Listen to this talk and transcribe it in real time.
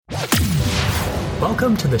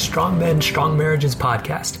Welcome to the Strong Men, Strong Marriages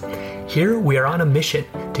podcast. Here we are on a mission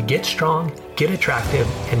to get strong, get attractive,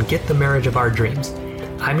 and get the marriage of our dreams.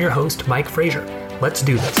 I'm your host, Mike Frazier. Let's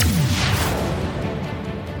do this.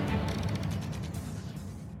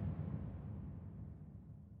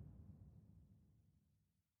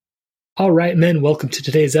 All right, men, welcome to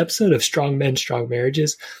today's episode of Strong Men, Strong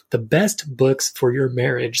Marriages, the best books for your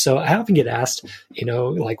marriage. So I often get asked,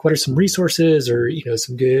 what are some resources or,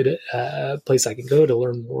 some good place I can go to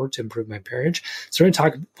learn more to improve my marriage. So we're going to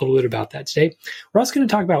talk a little bit about that today. We're also going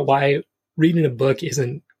to talk about why reading a book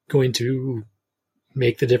isn't going to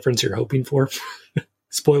make the difference you're hoping for.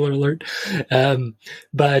 Spoiler alert. So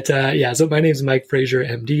my name is Mike Frazier,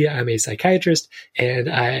 MD. I'm a psychiatrist and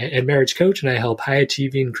a marriage coach, and I help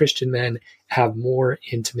high-achieving Christian men have more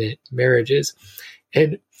intimate marriages.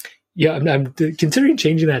 And I'm considering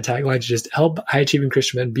changing that tagline to just help high-achieving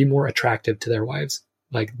Christian men be more attractive to their wives.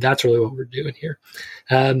 Like, that's really what we're doing here.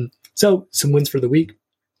 So some wins for the week.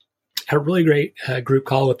 Had a really great group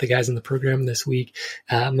call with the guys in the program this week.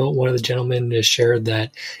 One of the gentlemen just shared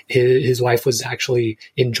that his wife was actually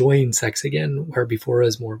enjoying sex again, where before it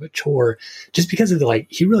was more of a chore, just because of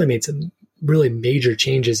he really made some really major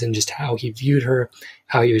changes in just how he viewed her,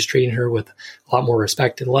 how he was treating her with a lot more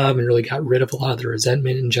respect and love, and really got rid of a lot of the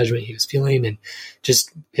resentment and judgment he was feeling. And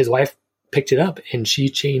just his wife picked it up and she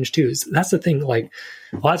changed too. So that's the thing. Like,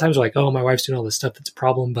 a lot of times we're like, oh, my wife's doing all this stuff that's a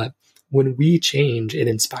problem. But when we change, it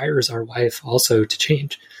inspires our wife also to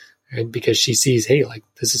change, right? Because she sees, hey,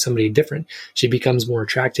 this is somebody different. She becomes more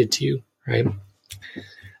attracted to you, right?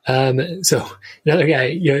 So another guy,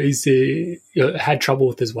 he's had trouble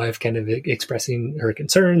with his wife kind of expressing her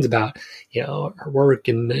concerns about, her work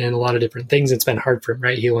and a lot of different things. It's been hard for him,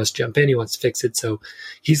 right? He wants to jump in, he wants to fix it. So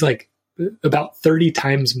he's about 30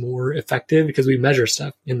 times more effective because we measure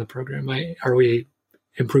stuff in the program. Are we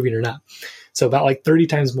improving or not? So about 30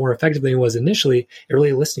 times more effective than he was initially,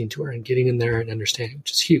 really listening to her and getting in there and understanding,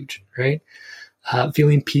 which is huge, right?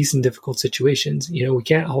 Feeling peace in difficult situations. We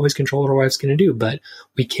can't always control what our wife's going to do, but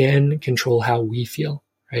we can control how we feel,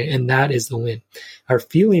 right? And that is the win. Our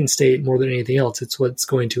feeling state, more than anything else, it's what's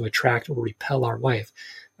going to attract or repel our wife.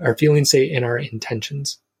 Our feeling state and our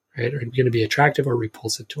intentions, right, are going to be attractive or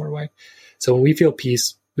repulsive to our wife. So when we feel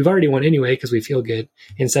peace, we've already won anyway because we feel good.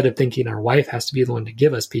 Instead of thinking our wife has to be the one to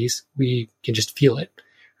give us peace, we can just feel it,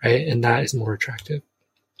 right? And that is more attractive.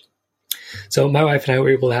 So my wife and I were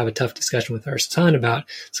able to have a tough discussion with our son about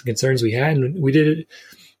some concerns we had, and we did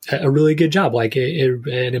a really good job,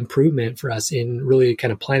 an improvement for us in really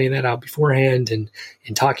kind of planning that out beforehand and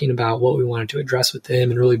talking about what we wanted to address with him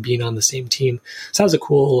and really being on the same team. So that was a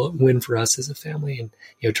cool win for us as a family,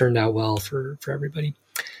 and turned out well for everybody.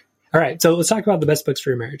 All right, so let's talk about the best books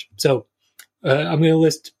for your marriage. So I'm going to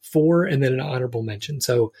list 4 and then an honorable mention.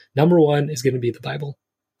 So number 1 is going to be the Bible.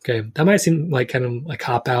 Okay, that might seem like kind of a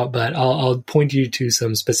cop-out, but I'll point you to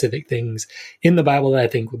some specific things in the Bible that I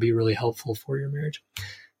think will be really helpful for your marriage.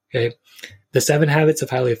 Okay, The 7 Habits of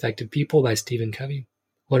Highly Effective People by Stephen Covey.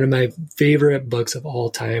 One of my favorite books of all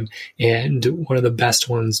time and one of the best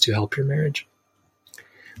ones to help your marriage.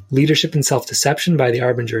 Leadership and Self-Deception by the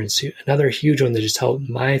Arbinger Institute. Another huge one that just helped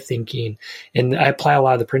my thinking. And I apply a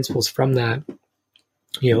lot of the principles from that,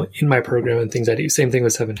 in my program and things I do. Same thing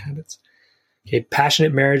with 7 Habits. Okay,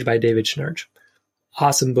 Passionate Marriage by David Schnarch.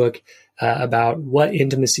 Awesome book about what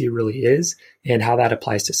intimacy really is and how that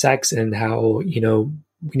applies to sex and how,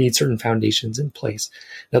 we need certain foundations in place.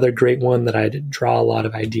 Another great one that I draw a lot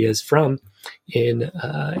of ideas from in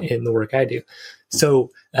the work I do.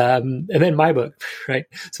 So, and then my book, right?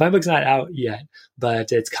 So my book's not out yet,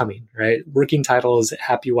 but it's coming, right? Working title is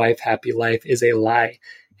Happy Wife, Happy Life is a Lie,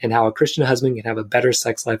 and how a Christian husband can have a better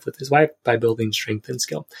sex life with his wife by building strength and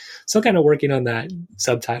skill. So kind of working on that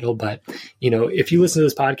subtitle, but if you listen to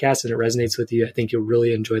this podcast and it resonates with you, I think you'll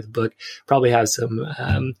really enjoy the book. Probably have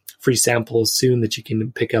some free samples soon that you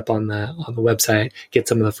can pick up on the website, get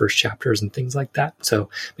some of the first chapters and things like that. So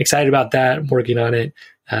I'm excited about that. I'm working on it.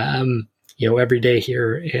 Every day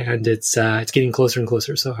here, and it's getting closer and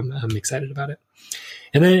closer. So I'm excited about it.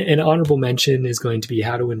 And then an honorable mention is going to be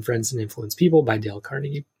How to Win Friends and Influence People by Dale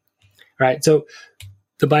Carnegie. All right. So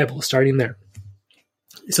the Bible, starting there.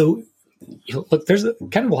 So, look, there's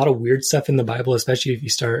kind of a lot of weird stuff in the Bible, especially if you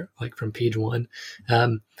start from page 1.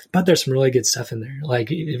 But there's some really good stuff in there.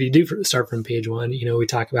 If you do start from page 1, we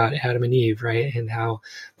talk about Adam and Eve, right? And how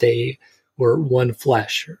they were one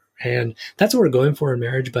flesh. And that's what we're going for in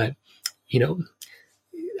marriage. But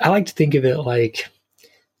I like to think of it like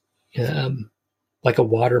a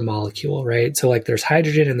water molecule, right? So there's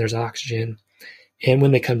hydrogen and there's oxygen. And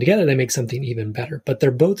when they come together, they make something even better, but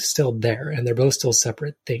they're both still there and they're both still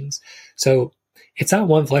separate things. So it's not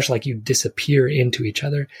one flesh like you disappear into each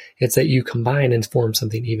other. It's that you combine and form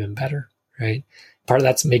something even better, right? Part of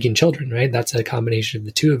that's making children, right? That's a combination of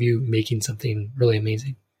the two of you making something really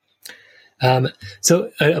amazing.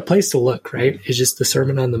 So a place to look, right, is just the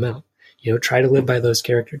Sermon on the Mount. Try to live by those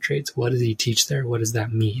character traits. What does he teach there? What does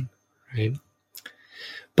that mean, right?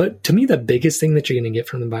 But to me, the biggest thing that you're going to get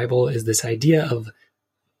from the Bible is this idea of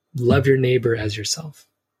love your neighbor as yourself,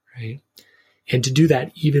 right? And to do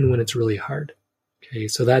that even when it's really hard. Okay,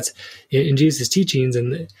 so that's in Jesus' teachings,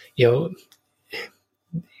 and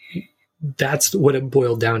that's what it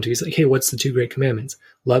boiled down to. He's like, hey, what's the two great commandments?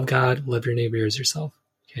 Love God, love your neighbor as yourself.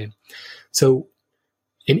 Okay, so,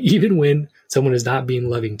 and even when someone is not being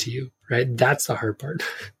loving to you, right? That's the hard part.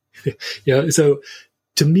 So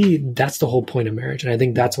to me, that's the whole point of marriage. And I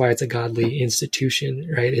think that's why it's a godly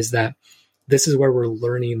institution, right? Is that this is where we're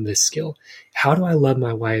learning this skill. How do I love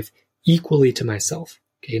my wife equally to myself?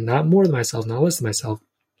 Okay, not more than myself, not less than myself.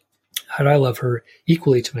 How do I love her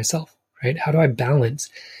equally to myself, right? How do I balance,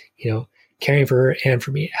 caring for her and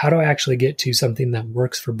for me? How do I actually get to something that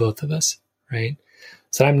works for both of us, right?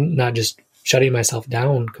 So I'm not just shutting myself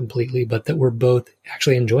down completely, but that we're both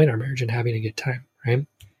actually enjoying our marriage and having a good time, right?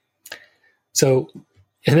 So,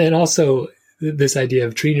 and then also this idea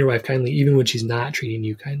of treating your wife kindly, even when she's not treating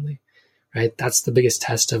you kindly, right? That's the biggest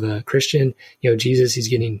test of a Christian. Jesus, he's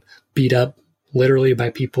getting beat up literally by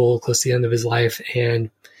people close to the end of his life and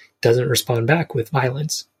doesn't respond back with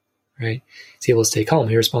violence, right? He's able to stay calm.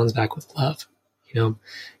 He responds back with love, and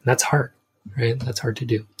that's hard, right? That's hard to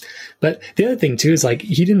do. But the other thing too is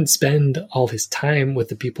he didn't spend all his time with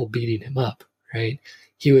the people beating him up, right?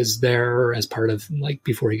 He was there as part of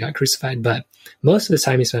before he got crucified, but most of the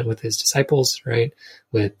time he spent with his disciples, right?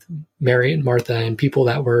 With Mary and Martha and people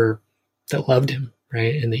that loved him,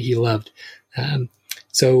 right? And that he loved.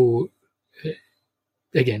 So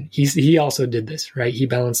again, he also did this, right? He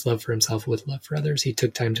balanced love for himself with love for others. He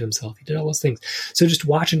took time to himself. He did all those things. So just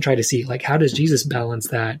watch and try to see, how does Jesus balance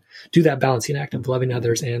that, do that balancing act of loving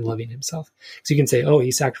others and loving himself? So you can say, oh,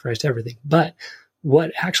 he sacrificed everything. But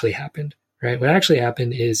what actually happened, right? What actually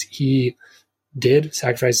happened is he did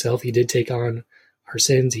sacrifice himself. He did take on our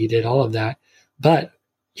sins. He did all of that. But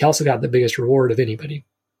he also got the biggest reward of anybody,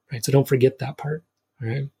 right? So don't forget that part,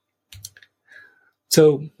 right?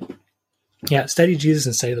 So yeah, study Jesus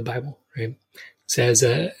and study the Bible, right? So as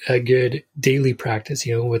a good daily practice,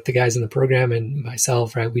 with the guys in the program and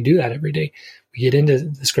myself, right? We do that every day. We get into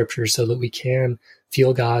the scriptures so that we can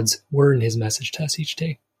feel God's word and his message to us each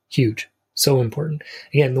day. Huge. So important.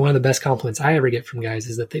 Again, one of the best compliments I ever get from guys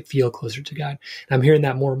is that they feel closer to God. And I'm hearing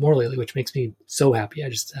that more and more lately, which makes me so happy. I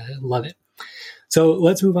just love it. So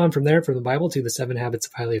let's move on from there, from the Bible to the 7 habits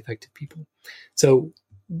of highly effective people. So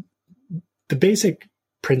the basic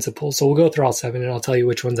principles. So we'll go through all 7 and I'll tell you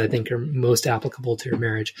which ones I think are most applicable to your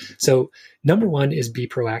marriage. So number 1 is be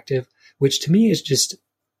proactive, which to me is just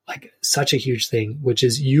such a huge thing, which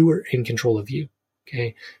is you are in control of you.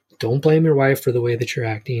 Okay. Don't blame your wife for the way that you're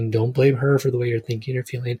acting. Don't blame her for the way you're thinking or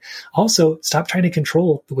feeling. Also, stop trying to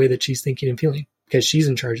control the way that she's thinking and feeling because she's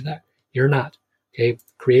in charge of that. You're not. Okay.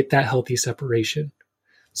 Create that healthy separation.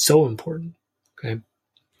 So important. Okay.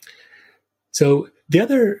 So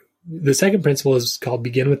the second principle is called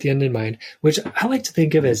begin with the end in mind, which I like to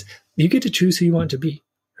think of as you get to choose who you want to be,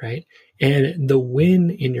 right? And the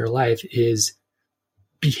win in your life is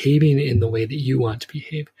behaving in the way that you want to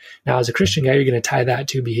behave. Now, as a Christian guy, you're going to tie that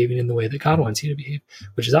to behaving in the way that God wants you to behave,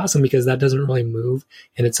 which is awesome because that doesn't really move.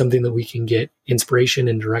 And it's something that we can get inspiration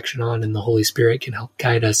and direction on, and the Holy Spirit can help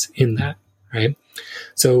guide us in that, right?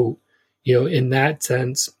 So, in that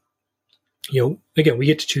sense, again, we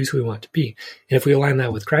get to choose who we want to be. And if we align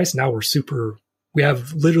that with Christ, now we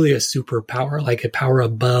have literally a superpower, a power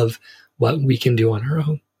above what we can do on our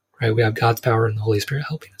own, right? We have God's power and the Holy Spirit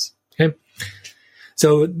helping us. Okay.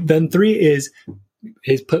 So then 3 is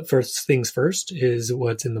put first things first is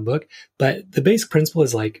what's in the book. But the basic principle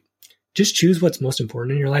is just choose what's most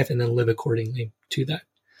important in your life and then live accordingly to that.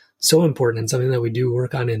 So important and something that we do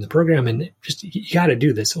work on in the program. And just, you got to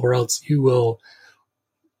do this or else you will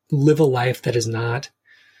live a life that is not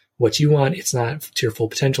what you want. It's not to your full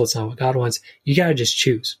potential. It's not what God wants. You got to just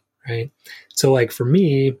choose, right? So for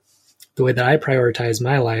me, the way that I prioritize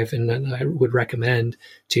my life and that I would recommend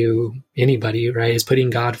to anybody, right, is putting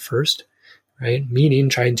God first, right? Meaning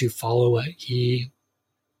trying to follow what he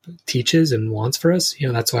teaches and wants for us.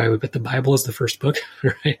 That's why I would put the Bible as the first book,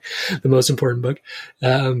 right? The most important book.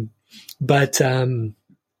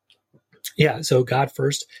 So God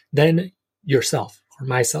first, then yourself or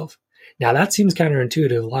myself. Now that seems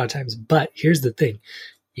counterintuitive a lot of times, but here's the thing,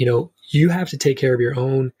 you have to take care of your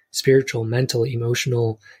own spiritual, mental,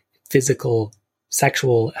 emotional, physical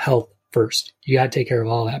sexual health first. You got to take care of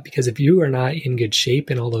all that, because if you are not in good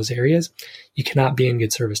shape in all those areas, you cannot be in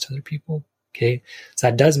good service to other people. Okay. So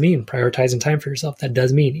that does mean prioritizing time for yourself. That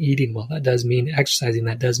does mean eating well. That does mean exercising.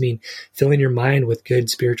 That does mean filling your mind with good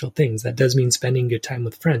spiritual things. That does mean spending good time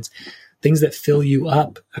with friends, things that fill you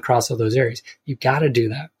up across all those areas. You got to do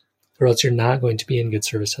that, or else you're not going to be in good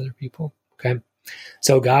service to other people. Okay.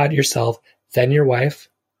 So God, yourself, then your wife,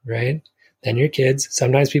 right? Then your kids.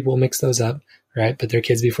 Sometimes people will mix those up, right? Put their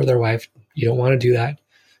kids before their wife. You don't want to do that.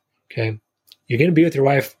 Okay. You're going to be with your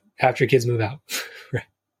wife after your kids move out,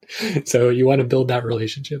 right? So you want to build that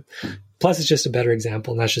relationship. Plus, it's just a better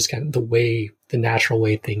example. And that's just kind of the natural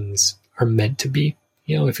way things are meant to be.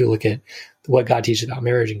 You know, if you look at what God teaches about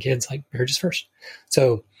marriage and kids, like marriage is first.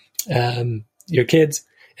 So your kids,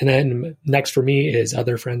 and then next for me is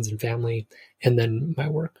other friends and family, and then my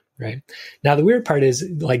work, right? Now, the weird part is,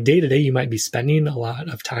 like, day to day, you might be spending a lot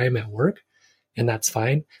of time at work, and that's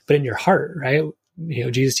fine. But in your heart, right? You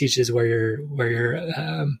know, Jesus teaches where your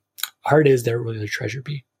heart is, there will your treasure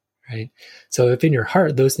be, right? So if in your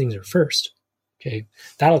heart, those things are first, okay,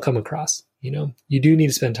 that'll come across. You know, you do need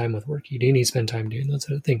to spend time with work. You do need to spend time doing those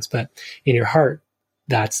other things. But in your heart,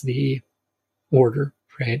 that's the order,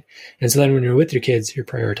 right? And so then when you're with your kids, you're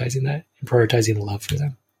prioritizing that and prioritizing love for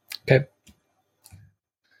them. Okay.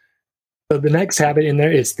 So the next habit in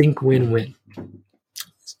there is think win-win.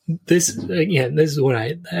 This, again, this is what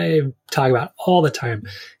I talk about all the time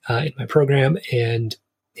in my program and,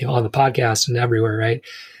 you know, on the podcast and everywhere, right?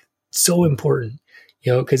 So important,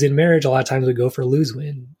 you know, because in marriage, a lot of times we go for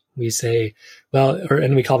lose-win. We say, well,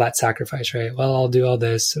 and we call that sacrifice, right? Well, I'll do all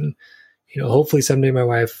this, and, you know, hopefully someday my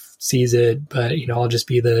wife sees it, but, you know, I'll just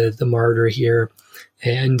be the martyr here,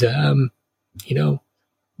 and you know,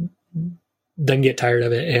 then get tired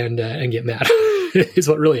of it and get mad is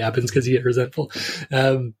what really happens, because you get resentful.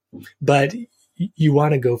 But you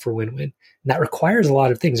want to go for win-win. And that requires a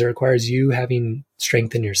lot of things. It requires you having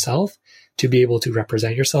strength in yourself to be able to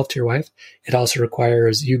represent yourself to your wife. It also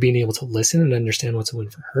requires you being able to listen and understand what's a win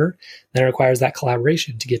for her. Then it requires that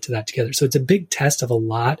collaboration to get to that together. So it's a big test of a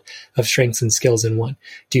lot of strengths and skills in one.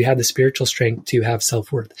 Do you have the spiritual strength to have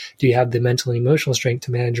self-worth? Do you have the mental and emotional strength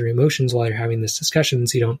to manage your emotions while you're having this discussion,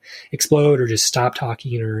 so you don't explode or just stop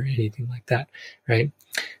talking or anything like that, right?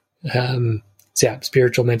 So yeah,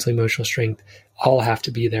 spiritual, mental, emotional strength all have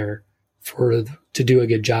to be there to do a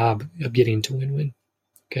good job of getting to win-win.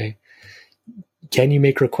 Okay. Can you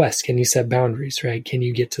make requests? Can you set boundaries, right? Can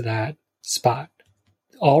you get to that spot?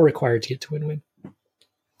 All required to get to win-win.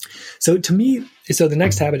 So to me, the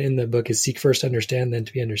next habit in the book is seek first, understand, then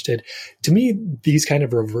to be understood. To me, these kind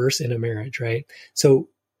of reverse in a marriage, right? So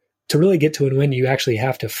to really get to win-win, you actually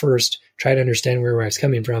have to first try to understand where your wife's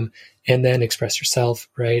coming from, and then express yourself,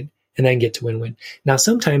 right? And then get to win-win. Now,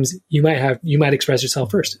 sometimes you might express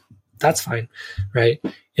yourself first. That's fine, right?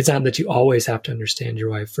 It's not that you always have to understand your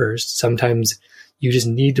wife first. Sometimes you just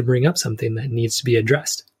need to bring up something that needs to be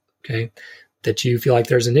addressed, okay? That you feel like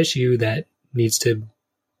there's an issue that needs to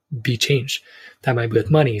be changed. That might be with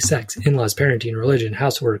money, sex, in-laws, parenting, religion,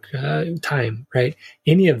 housework, time, right?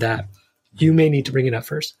 Any of that, you may need to bring it up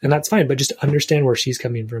first. And that's fine, but just understand where she's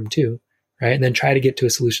coming from too, right? And then try to get to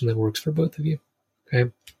a solution that works for both of you,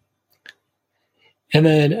 okay? And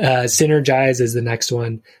then synergize is the next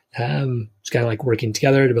one. It's kind of like working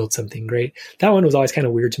together to build something great. That one was always kind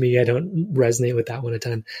of weird to me. I don't resonate with that one a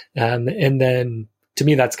ton. And then to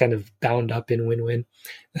me, that's kind of bound up in win-win.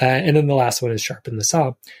 And then the last one is sharpen the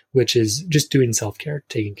saw, which is just doing self-care,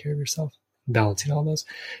 taking care of yourself, balancing all those.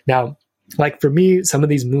 Now, like for me, some of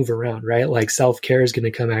these move around, right? Like self-care is going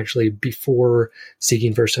to come actually before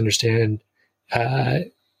seeking first to understand.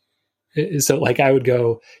 So like I would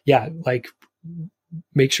go, yeah, like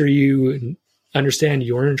make sure you understand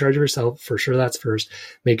you're in charge of yourself. For sure, that's first.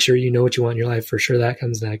 Make sure you know what you want in your life. For sure, that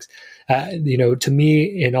comes next. To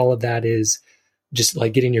me, in all of that is just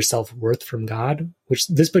like getting your self-worth from God, which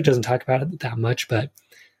this book doesn't talk about it that much, but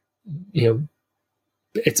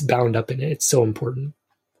it's bound up in it. It's so important,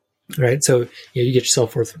 right? So you get your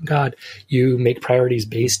self-worth from God. You make priorities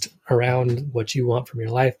based around what you want from your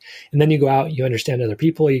life. And then you go out, you understand other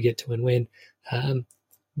people, you get to win-win.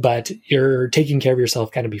 But you're taking care of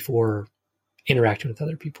yourself kind of before interacting with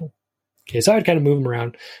other people. Okay, so I would kind of move them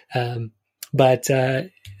around. But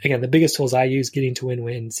again, the biggest tools I use, getting to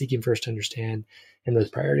win-win, seeking first to understand, and those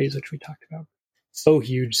priorities, which we talked about. So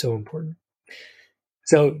huge, so important.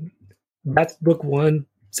 So that's book 1,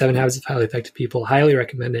 7 Habits of Highly Effective People. Highly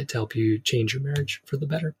recommend it to help you change your marriage for the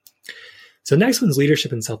better. So next one's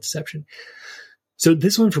leadership and self-deception. So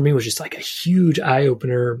this one for me was just like a huge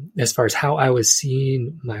eye-opener as far as how I was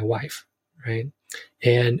seeing my wife, right?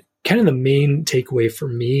 And kind of the main takeaway for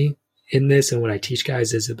me in this and what I teach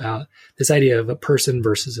guys is about this idea of a person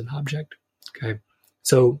versus an object. Okay.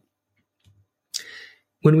 So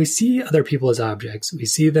when we see other people as objects, we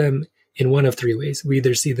see them in one of three ways. We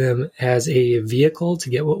either see them as a vehicle to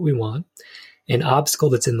get what we want, an obstacle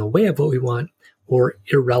that's in the way of what we want, or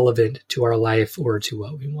irrelevant to our life or to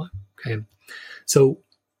what we want. Okay. So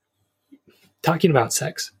talking about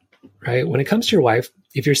sex, right? When it comes to your wife,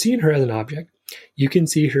 if you're seeing her as an object, you can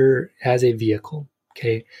see her as a vehicle.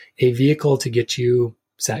 Okay. A vehicle to get you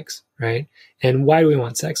sex, right? And why do we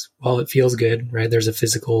want sex? Well, it feels good, right? There's a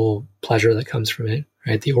physical pleasure that comes from it,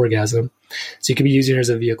 right? The orgasm. So you could be using her as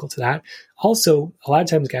a vehicle to that. Also, a lot of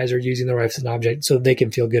times guys are using their wife as an object so they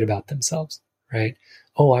can feel good about themselves, right?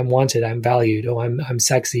 Oh, I'm wanted, I'm valued. Oh, I'm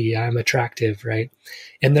sexy, I'm attractive, right?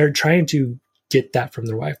 And they're trying to get that from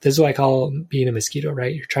their wife. This is what I call being a mosquito,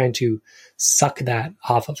 right? You're trying to suck that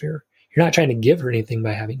off of her. You're not trying to give her anything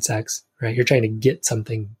by having sex, right? You're trying to get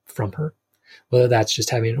something from her, whether that's just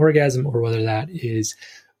having an orgasm or whether that is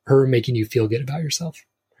her making you feel good about yourself,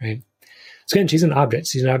 right? So again, she's an object.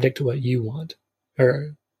 She's an object to what you want,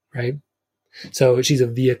 right? So she's a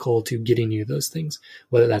vehicle to getting you those things,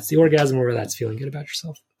 whether that's the orgasm or whether that's feeling good about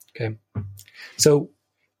yourself, okay? So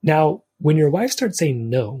now when your wife starts saying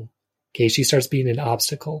no, okay, she starts being an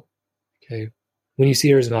obstacle, okay? When you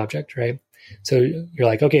see her as an object, right? So you're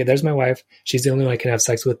like, okay, there's my wife. She's the only one I can have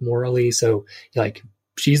sex with morally. So you're like,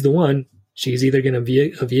 she's the one. She's either going to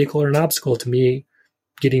be a vehicle or an obstacle to me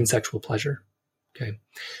getting sexual pleasure, okay?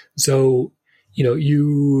 So,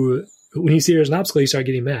 when you see her as an obstacle, you start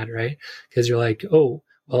getting mad, right? Because you're like, oh,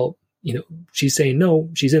 well, she's saying no,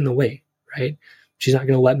 she's in the way, right? She's not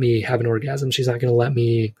going to let me have an orgasm. She's not going to let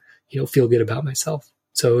me, feel good about myself.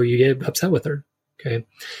 So you get upset with her, okay? And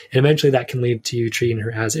eventually that can lead to you treating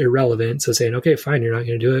her as irrelevant. So saying, okay, fine, you're not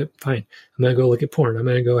going to do it. Fine. I'm going to go look at porn. I'm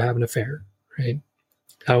going to go have an affair, right?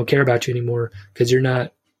 I don't care about you anymore because you're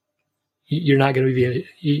not going to be,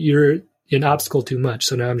 you're an obstacle too much.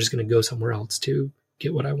 So now I'm just going to go somewhere else to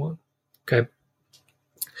get what I want. Okay.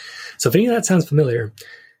 So if any of that sounds familiar,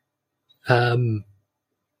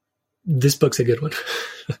 this book's a good one.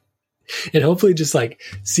 And hopefully just like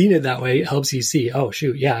seeing it that way helps you see, oh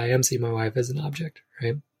shoot, yeah, I am seeing my wife as an object,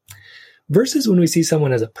 right? Versus when we see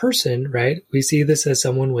someone as a person, right? We see this as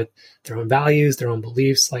someone with their own values, their own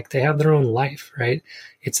beliefs, like they have their own life, right?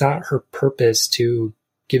 It's not her purpose to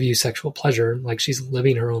give you sexual pleasure, like she's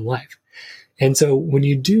living her own life. And so when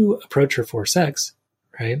you do approach her for sex,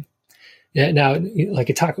 right? Now, like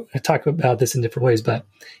I talk about this in different ways, but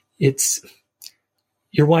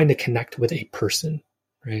you're wanting to connect with a person,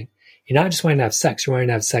 right? You're not just wanting to have sex, you're wanting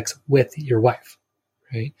to have sex with your wife,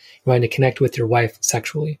 right? You're wanting to connect with your wife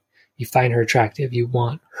sexually. You find her attractive, you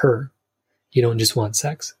want her. You don't just want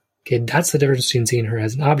sex. Okay, that's the difference between seeing her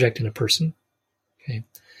as an object and a person. Okay,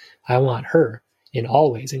 I want her in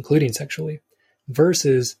all ways, including sexually,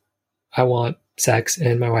 versus I want sex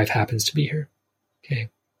and my wife happens to be here. Okay,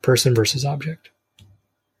 person versus object.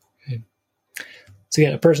 Okay, so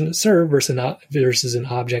again, a person to serve versus an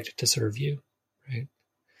object to serve you. Right?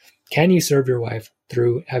 Can you serve your wife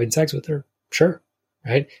through having sex with her? Sure,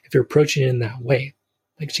 right? If you're approaching it in that way,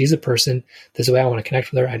 like she's a person, this is the way I want to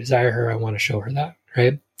connect with her. I desire her. I want to show her that,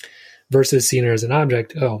 right? Versus seeing her as an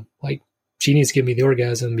object. Oh, like she needs to give me the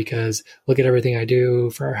orgasm because look at everything I do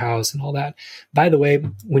for our house and all that. By the way,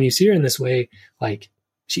 when you see her in this way, like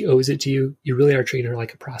she owes it to you. You really are treating her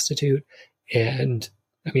like a prostitute. And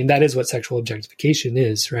I mean, that is what sexual objectification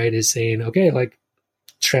is, right? Is saying, okay, like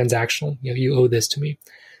transactional, you owe this to me.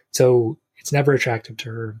 So it's never attractive to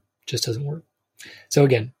her. Just doesn't work. So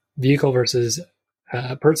again, vehicle versus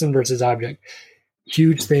person versus object.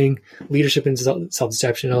 Huge thing. Leadership and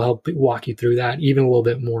self-deception will help walk you through that even a little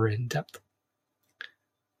bit more in depth.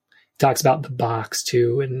 Talks about the box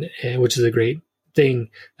too, and which is a great thing.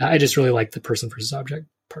 I just really like the person versus object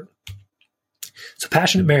part. So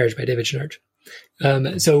Passionate Marriage by David Schnarch.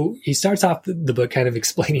 So he starts off the book kind of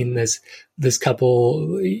explaining this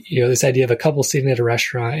couple, this idea of a couple sitting at a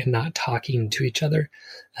restaurant and not talking to each other.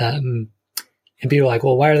 And people are like,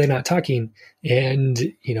 well, why are they not talking?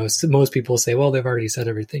 And, so most people say, well, they've already said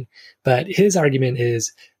everything. But his argument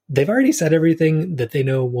is they've already said everything that they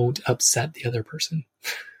know won't upset the other person.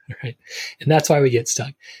 Right. And that's why we get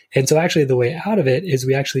stuck. And so actually the way out of it is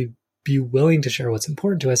we actually be willing to share what's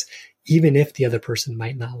important to us, even if the other person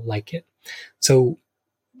might not like it. So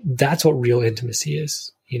that's what real intimacy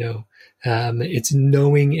is. It's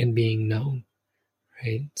knowing and being known,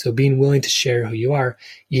 right? So being willing to share who you are,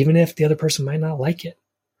 even if the other person might not like it,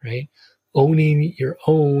 right? Owning your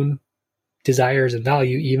own desires and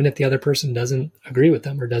value, even if the other person doesn't agree with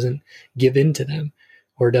them or doesn't give in to them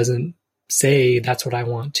or doesn't say that's what I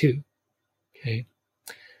want too. Okay.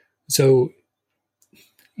 So,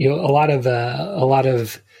 a lot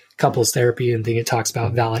of couples therapy and it talks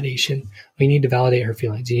about validation. We need to validate her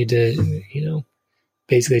feelings. You need to,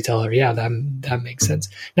 basically tell her, yeah, that makes sense.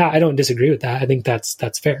 Now, I don't disagree with that. I think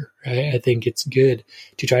that's fair, right? I think it's good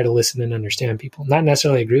to try to listen and understand people, not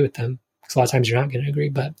necessarily agree with them, because a lot of times you're not going to agree,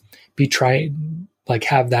 but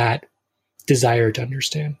have that desire to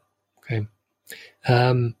understand. Okay.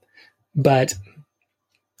 But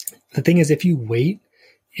the thing is, if you wait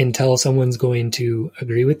until someone's going to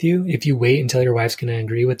agree with you, if you wait until your wife's going to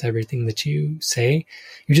agree with everything that you say,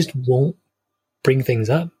 you just won't bring things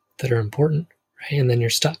up that are important, right? And then you're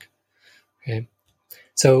stuck. Okay.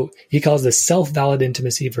 So he calls this self-valid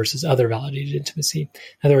intimacy versus other validated intimacy.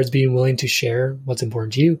 In other words, being willing to share what's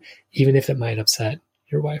important to you, even if it might upset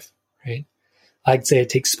your wife, right? I'd say it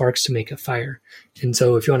takes sparks to make a fire. And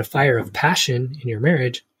so if you want a fire of passion in your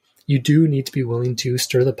marriage, you do need to be willing to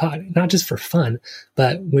stir the pot, not just for fun,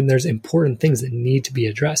 but when there's important things that need to be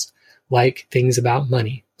addressed, like things about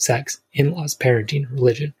money, sex, in-laws, parenting,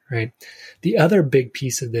 religion, right? The other big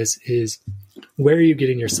piece of this is, where are you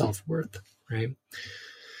getting your self-worth, right?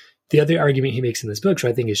 The other argument he makes in this book, which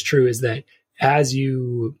I think is true, is that as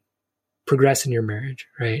you progress in your marriage,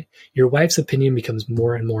 right, your wife's opinion becomes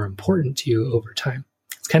more and more important to you over time.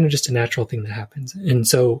 It's kind of just a natural thing that happens. And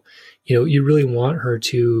so, you really want her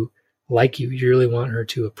to like you. You really want her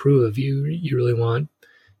to approve of you. You really want,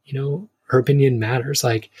 her opinion matters.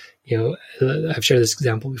 Like, I've shared this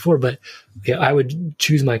example before, but I would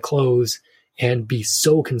choose my clothes and be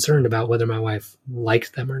so concerned about whether my wife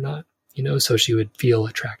liked them or not, so she would feel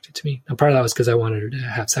attracted to me. Now, part of that was because I wanted her to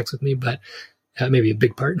have sex with me, but maybe a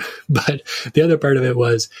big part. But the other part of it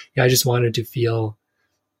was, I just wanted to feel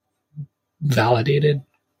validated,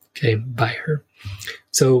 okay, by her.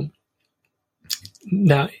 So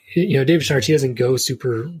now, David Schnarch, he doesn't go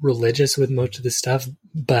super religious with most of this stuff,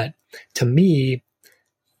 but to me,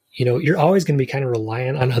 you're always going to be kind of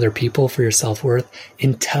reliant on other people for your self-worth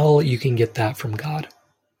until you can get that from God,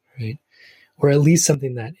 right? Or at least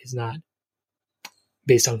something that is not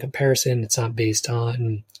based on comparison. It's not based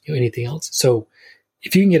on anything else. So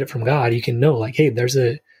if you can get it from God, you can know, like, hey, there's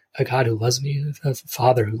a God who loves me, a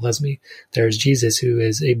Father who loves me. There's Jesus, who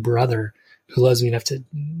is a brother who loves me enough to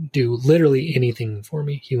do literally anything for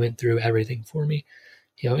me. He went through everything for me,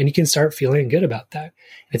 and you can start feeling good about that.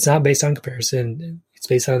 It's not based on comparison. It's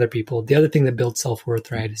based on other people. The other thing that builds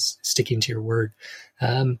self-worth, right, is sticking to your word.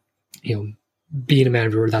 Being a man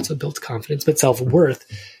of your word, that's what builds confidence. But self-worth,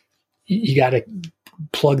 you got to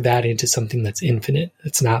plug that into something that's infinite.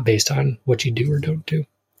 It's not based on what you do or don't do.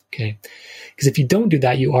 Okay. Because if you don't do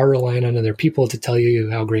that, you are relying on other people to tell you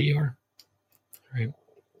how great you are. Right.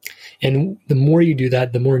 And the more you do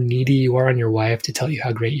that, the more needy you are on your wife to tell you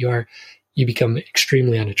how great you are, you become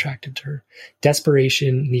extremely unattractive to her.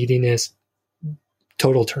 Desperation, neediness,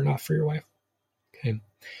 total turn off for your wife. Okay.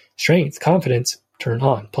 Strength, confidence, turn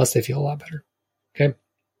on. Plus they feel a lot better. Okay.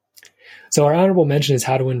 So our honorable mention is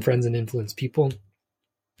How to Win Friends and Influence People.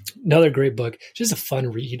 Another great book, just a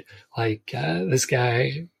fun read. Like this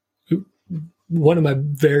guy, one of my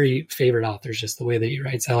very favorite authors, just the way that he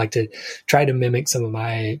writes. I like to try to mimic some of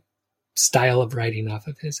my style of writing off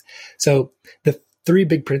of his. So the three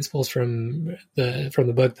big principles from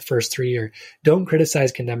the book, the first three are: don't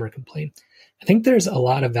criticize, condemn, or complain. I think there's a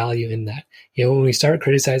lot of value in that. When we start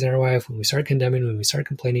criticizing our wife, when we start condemning, when we start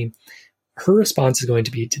complaining, her response is going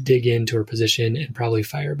to be to dig into her position and probably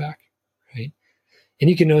fire back, right? And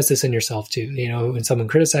you can notice this in yourself too. When someone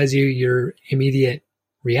criticizes you, your immediate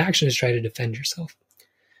reaction is try to defend yourself.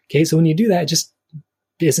 Okay, so when you do that, it just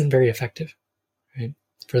isn't very effective, right?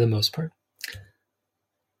 For the most part.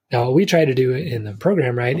 Now, what we try to do in the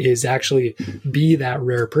program, right, is actually be that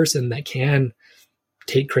rare person that can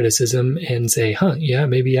take criticism and say, yeah,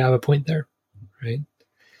 maybe you have a point there, right?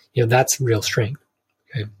 That's real strength.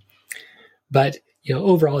 Okay. But,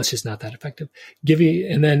 overall, it's just not that effective.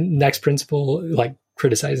 And then next principle, like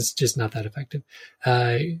criticize, is just not that effective.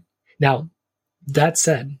 Now, that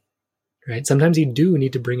said, right, sometimes you do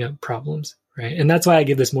need to bring up problems, right? And that's why I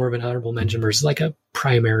give this more of an honorable mention versus like a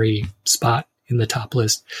primary spot in the top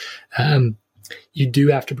list. You do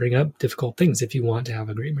have to bring up difficult things if you want to have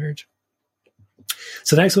a great marriage.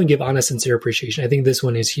 So the next one, give honest, sincere appreciation. I think this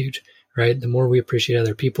one is huge, right? The more we appreciate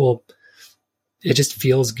other people, it just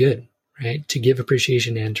feels good, right? To give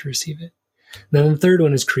appreciation and to receive it. Then the third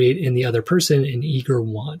one is create in the other person an eager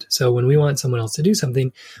want. So when we want someone else to do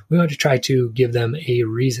something, we want to try to give them a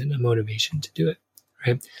reason, a motivation to do it,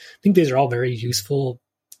 right? I think these are all very useful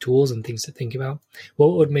tools and things to think about.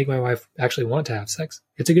 What would make my wife actually want to have sex?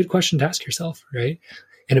 It's a good question to ask yourself, right?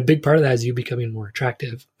 And a big part of that is you becoming more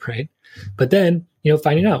attractive, right? But then,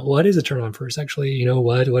 finding out what is a turn on for her sexually,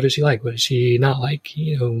 what does she like? What does she not like?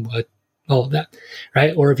 What, all of that,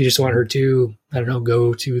 right? Or if you just want her to, I don't know,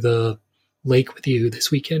 go to the lake with you this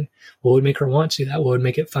weekend, what would make her want to do that? What would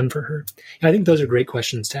make it fun for her? And I think those are great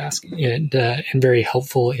questions to ask and very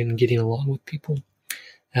helpful in getting along with people.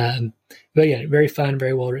 But yeah, very fun,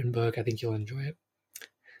 very well written book. I think you'll enjoy it.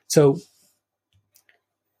 So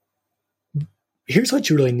here's what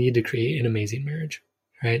you really need to create an amazing marriage,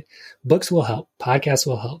 right? Books will help. Podcasts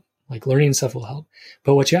will help. Like learning stuff will help.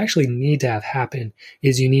 But what you actually need to have happen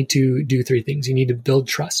is you need to do 3 things. You need to build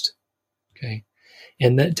trust. Okay.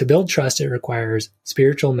 And that to build trust, it requires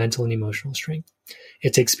spiritual, mental, and emotional strength.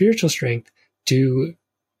 It takes spiritual strength to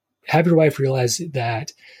have your wife realize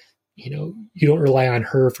that, you don't rely on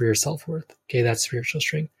her for your self-worth. Okay. That's spiritual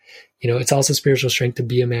strength. It's also spiritual strength to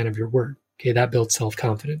be a man of your word. Okay. That builds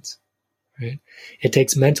self-confidence. Right? It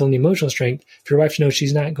takes mental and emotional strength for your wife to know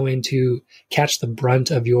she's not going to catch the brunt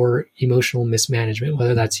of your emotional mismanagement,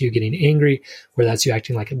 whether that's you getting angry, whether that's you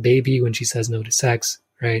acting like a baby when she says no to sex,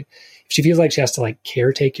 right? If she feels like she has to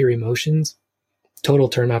caretake your emotions, total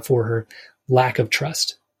turnoff for her, lack of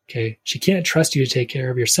trust. Okay. She can't trust you to take care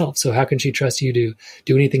of yourself. So how can she trust you to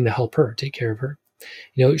do anything to help her, take care of her?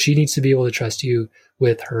 She needs to be able to trust you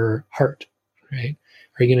with her heart, right?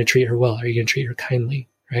 Are you going to treat her well? Are you going to treat her kindly?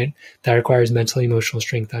 Right? That requires mental and emotional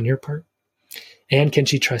strength on your part. And can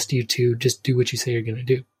she trust you to just do what you say you're going to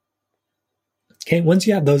do? Okay. Once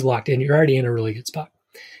you have those locked in, you're already in a really good spot.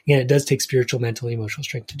 Again, it does take spiritual, mental, and emotional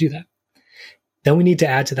strength to do that. Then we need to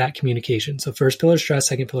add to that communication. So first pillar is trust,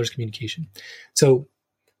 second pillar is communication. So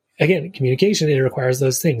again, communication, it requires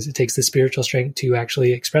those things. It takes the spiritual strength to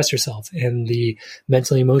actually express yourself and the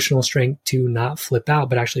mental and emotional strength to not flip out,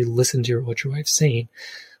 but actually listen to what your wife's saying.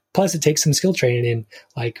 Plus, it takes some skill training in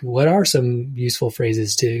what are some useful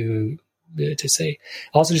phrases to say.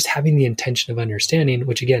 Also, just having the intention of understanding,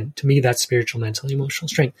 which again, to me, that's spiritual, mental, emotional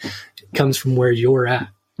strength. It comes from where you're at,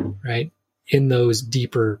 right? In those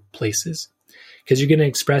deeper places. Because you're going to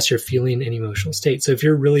express your feeling and emotional state. So if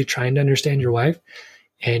you're really trying to understand your wife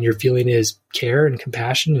and your feeling is care and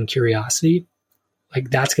compassion and curiosity,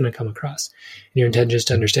 that's going to come across. And your intention is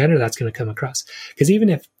to understand her, that's going to come across. Because even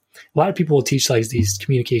if a lot of people will teach these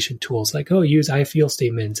communication tools, use I feel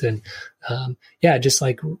statements and just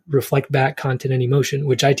reflect back content and emotion,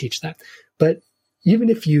 which I teach that. But even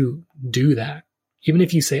if you do that, even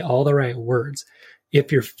if you say all the right words,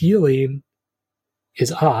 if your feeling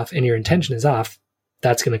is off and your intention is off,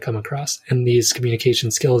 that's going to come across. And these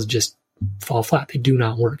communication skills just fall flat. They do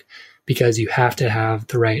not work because you have to have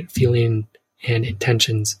the right feeling and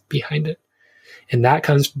intentions behind it. And that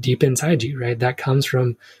comes deep inside you, right? That comes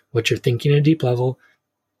from what you're thinking at a deep level,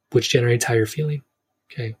 which generates how you're feeling,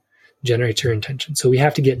 okay? Generates your intention. So we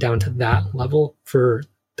have to get down to that level for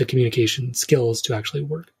the communication skills to actually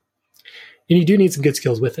work. And you do need some good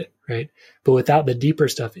skills with it, right? But without the deeper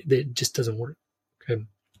stuff, it just doesn't work, okay?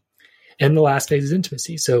 And the last phase is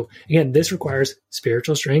intimacy. So again, this requires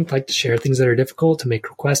spiritual strength, to share things that are difficult, to make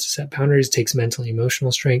requests, to set boundaries. It takes mental and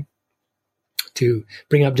emotional strength to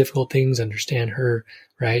bring up difficult things, understand her,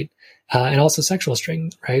 right? And also sexual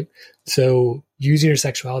strength, right? So using your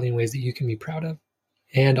sexuality in ways that you can be proud of.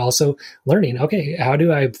 And also learning, okay, how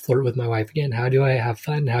do I flirt with my wife again? How do I have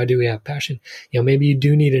fun? How do we have passion? Maybe you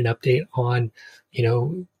do need an update on,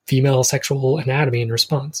 female sexual anatomy and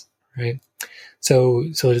response, right? So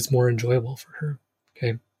that it's more enjoyable for her,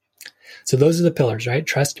 okay? So those are the pillars, right?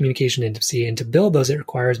 Trust, communication, intimacy. And to build those, it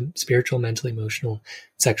requires spiritual, mental, emotional,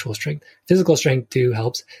 sexual strength. Physical strength too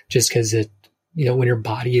helps just because it, when your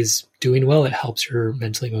body is doing well, it helps your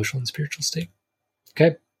mental, emotional, and spiritual state.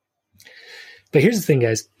 Okay. But here's the thing,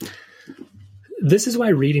 guys. This is why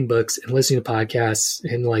reading books and listening to podcasts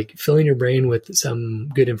and filling your brain with some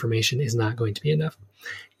good information is not going to be enough.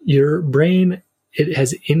 Your brain, it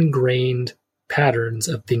has ingrained patterns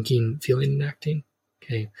of thinking, feeling, and acting.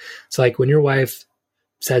 Okay. So when your wife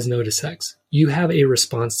says no to sex, you have a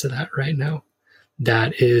response to that right now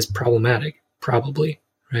that is problematic, probably,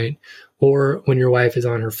 right? Or when your wife is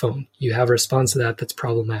on her phone, you have a response to that that's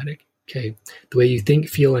problematic. Okay. The way you think,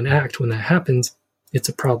 feel, and act when that happens, it's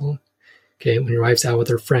a problem. Okay. When your wife's out with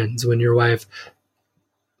her friends, when your wife,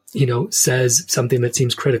 says something that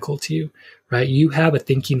seems critical to you, right? You have a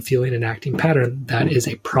thinking, feeling, and acting pattern that is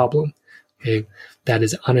a problem. Okay. That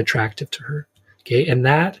is unattractive to her. Okay. And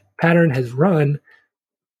that pattern has run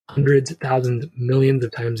hundreds, thousands, millions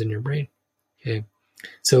of times in your brain. Okay.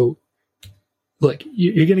 So look,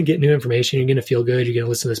 you're going to get new information. You're going to feel good. You're going to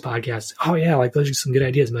listen to this podcast. Oh yeah. Those are some good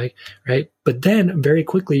ideas, Mike. Right. But then very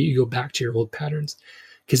quickly you go back to your old patterns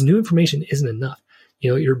because new information isn't enough.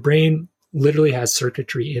 Your brain literally has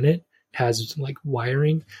circuitry in it, has like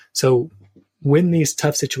wiring. So when these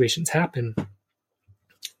tough situations happen,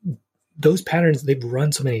 those patterns, they've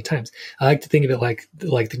run so many times. I like to think of it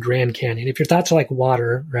like the Grand Canyon. If your thoughts are like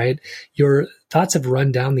water, right? Your thoughts have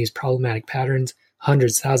run down these problematic patterns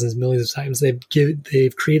hundreds, thousands, millions of times.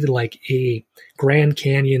 They've created like a Grand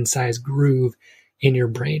Canyon sized groove in your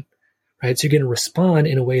brain, right? So you're going to respond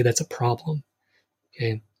in a way that's a problem.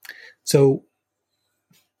 Okay. So,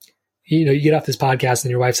 you get off this podcast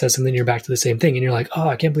and your wife says something, you're back to the same thing. And you're like, oh,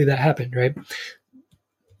 I can't believe that happened, right?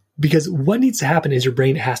 Because what needs to happen is your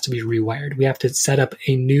brain has to be rewired. We have to set up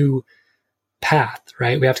a new path,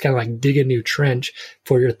 right? We have to kind of like dig a new trench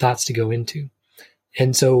for your thoughts to go into.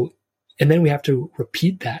 And then we have to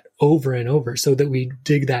repeat that over and over so that we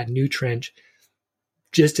dig that new trench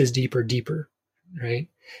just as deeper, right?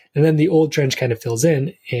 And then the old trench kind of fills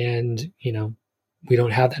in and, we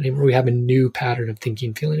don't have that anymore. We have a new pattern of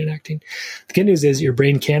thinking, feeling, and acting. The good news is your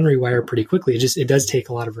brain can rewire pretty quickly. It does take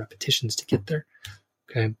a lot of repetitions to get there.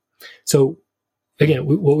 Okay. So again,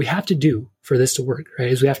 what we have to do for this to work, right,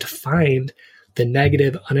 is we have to find the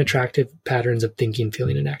negative, unattractive patterns of thinking,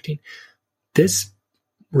 feeling, and acting. This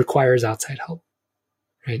requires outside help,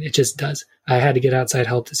 right? It just does. I had to get outside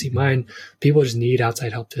help to see mine. People just need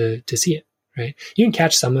outside help to see it, right? You can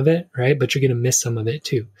catch some of it, right? But you're going to miss some of it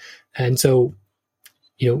too. And so,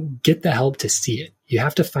 get the help to see it. You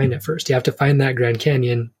have to find it first. You have to find that Grand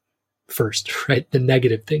Canyon first, right? The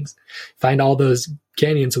negative things. Find all those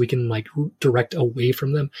canyons so we can like direct away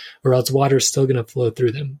from them, or else water is still going to flow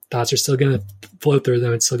through them. Thoughts are still going to flow through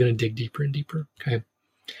them. It's still going to dig deeper and deeper. Okay.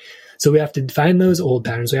 So we have to find those old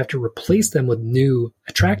patterns. We have to replace them with new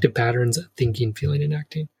attractive patterns of thinking, feeling, and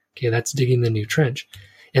acting. Okay. That's digging the new trench.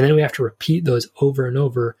 And then we have to repeat those over and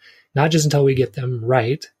over, not just until we get them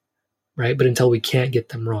right, but until we can't get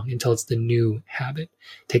them wrong, until it's the new habit.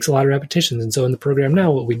 It takes a lot of repetitions. And so in the program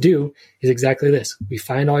now, what we do is exactly this. We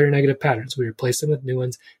find all your negative patterns. We replace them with new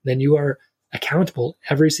ones. Then you are accountable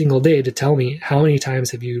every single day to tell me how many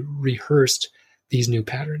times have you rehearsed these new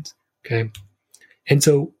patterns. Okay. And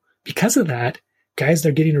so because of that, guys,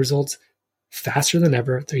 they're getting results faster than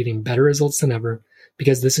ever. They're getting better results than ever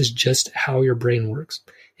because this is just how your brain works.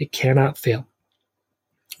 It cannot fail.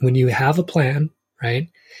 When you have a plan, right?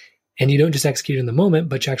 And you don't just execute in the moment,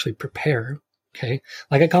 but you actually prepare. Okay.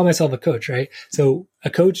 Like I call myself a coach, right? So a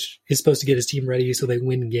coach is supposed to get his team ready so they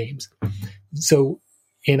win games. So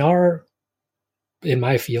in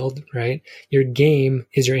my field, right? Your game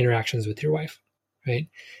is your interactions with your wife, right?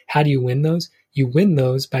 How do you win those? You win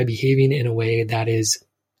those by behaving in a way that is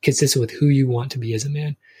consistent with who you want to be as a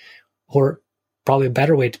man. Or probably a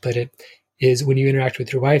better way to put it is when you interact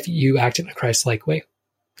with your wife, you act in a Christ-like way.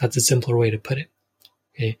 That's a simpler way to put it.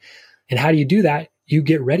 Okay. And how do you do that? You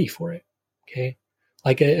get ready for it. Okay.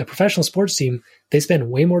 Like a professional sports team, they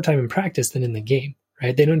spend way more time in practice than in the game,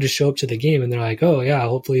 right? They don't just show up to the game and they're like, oh yeah,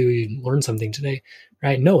 hopefully we learned something today,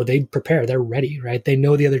 right? No, they prepare. They're ready, right? They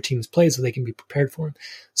know the other team's plays so they can be prepared for them.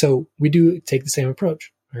 So we do take the same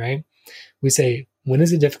approach, right? We say, when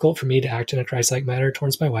is it difficult for me to act in a Christ-like manner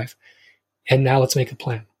towards my wife? And now let's make a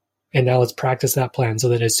plan. And now let's practice that plan so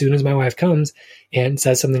that as soon as my wife comes and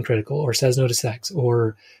says something critical or says no to sex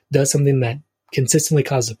or does something that consistently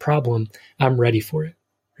causes a problem, I'm ready for it,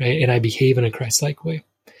 right? And I behave in a Christ-like way.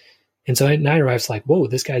 And so now your wife's like, whoa,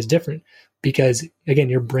 this guy's different because, again,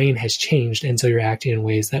 your brain has changed. And so you're acting in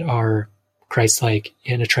ways that are Christ-like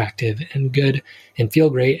and attractive and good and feel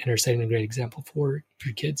great and are setting a great example for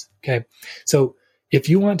your kids, okay? So if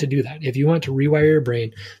you want to do that, if you want to rewire your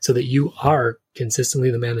brain so that you are consistently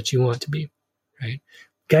the man that you want to be, right?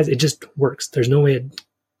 Guys, it just works. There's no way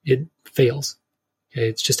it fails. Okay?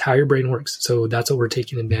 It's just how your brain works. So that's what we're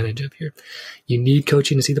taking advantage of here. You need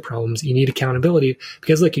coaching to see the problems. You need accountability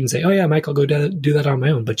because look, you can say, oh yeah, Mike, I'll go do that on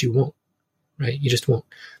my own, but you won't, right? You just won't.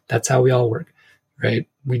 That's how we all work, right?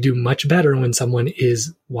 We do much better when someone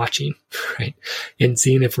is watching, right? And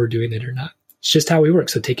seeing if we're doing it or not. It's just how we work.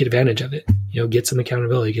 So take advantage of it, get some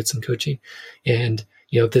accountability, get some coaching. And,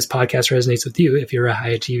 if this podcast resonates with you, if you're a high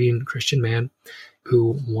achieving Christian man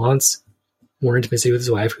who wants more intimacy with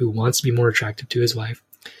his wife, who wants to be more attractive to his wife,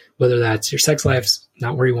 whether that's your sex life's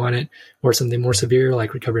not where you want it or something more severe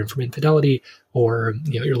like recovering from infidelity, or,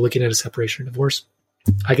 you're looking at a separation or divorce,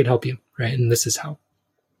 I can help you. Right. And this is how.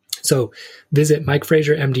 So visit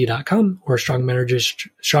MikeFrazierMD.com or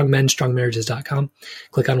strongmenstrongmarriages.com.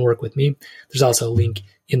 Click on work with me. There's also a link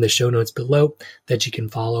in the show notes below that you can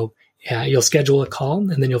follow. You'll schedule a call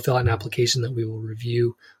and then you'll fill out an application that we will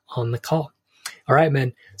review on the call. All right,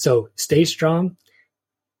 man. So stay strong.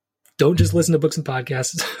 Don't just listen to books and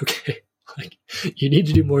podcasts. Okay. Like, you need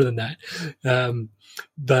to do more than that.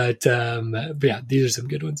 But yeah, these are some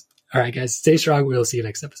good ones. All right, guys, stay strong. We'll see you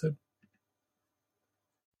next episode.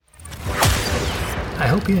 I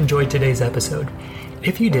hope you enjoyed today's episode.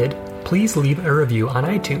 If you did, please leave a review on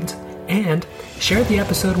iTunes and share the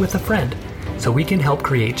episode with a friend so we can help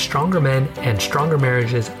create stronger men and stronger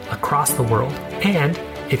marriages across the world. And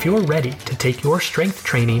if you're ready to take your strength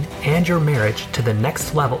training and your marriage to the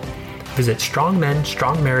next level, visit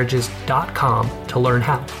strongmenstrongmarriages.com to learn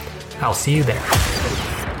how. I'll see you there.